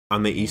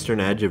On the eastern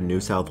edge of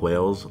New South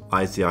Wales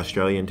lies the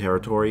Australian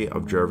territory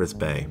of Jervis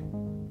Bay.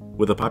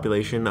 With a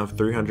population of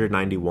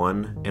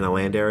 391 and a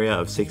land area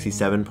of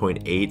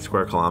 67.8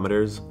 square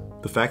kilometers,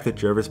 the fact that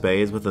Jervis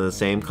Bay is within the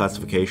same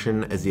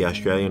classification as the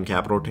Australian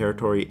Capital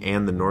Territory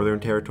and the Northern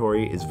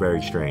Territory is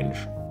very strange.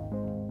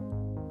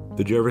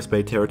 The Jervis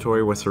Bay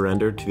Territory was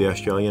surrendered to the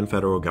Australian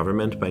federal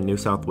government by New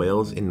South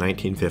Wales in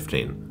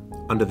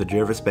 1915, under the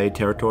Jervis Bay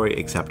Territory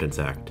Acceptance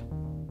Act.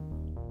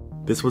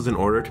 This was in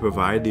order to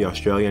provide the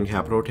Australian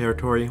Capital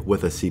Territory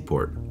with a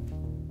seaport.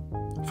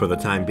 For the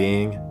time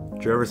being,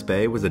 Jervis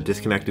Bay was a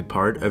disconnected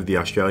part of the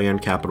Australian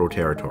Capital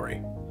Territory.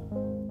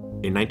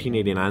 In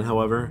 1989,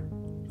 however,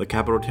 the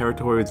Capital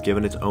Territory was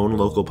given its own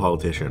local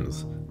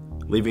politicians,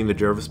 leaving the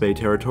Jervis Bay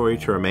Territory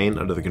to remain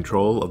under the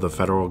control of the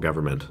federal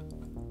government.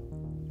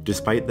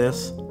 Despite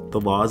this,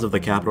 the laws of the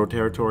Capital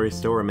Territory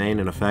still remain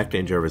in effect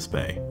in Jervis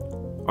Bay,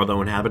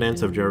 although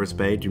inhabitants of Jervis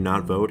Bay do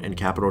not vote in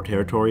Capital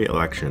Territory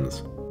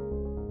elections.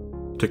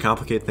 To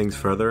complicate things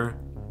further,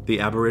 the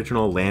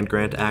Aboriginal Land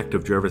Grant Act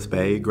of Jervis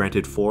Bay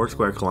granted 4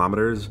 square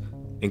kilometers,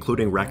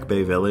 including Wreck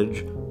Bay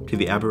Village, to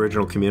the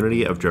Aboriginal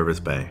community of Jervis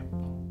Bay.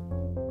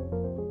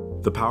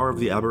 The power of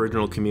the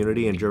Aboriginal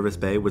community in Jervis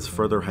Bay was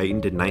further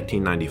heightened in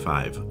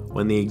 1995,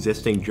 when the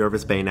existing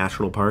Jervis Bay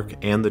National Park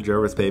and the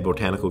Jervis Bay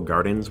Botanical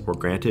Gardens were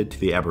granted to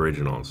the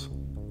Aboriginals.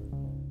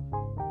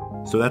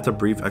 So that's a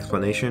brief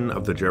explanation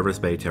of the Jervis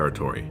Bay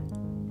Territory.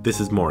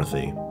 This is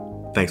Morothy.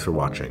 Thanks for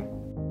watching.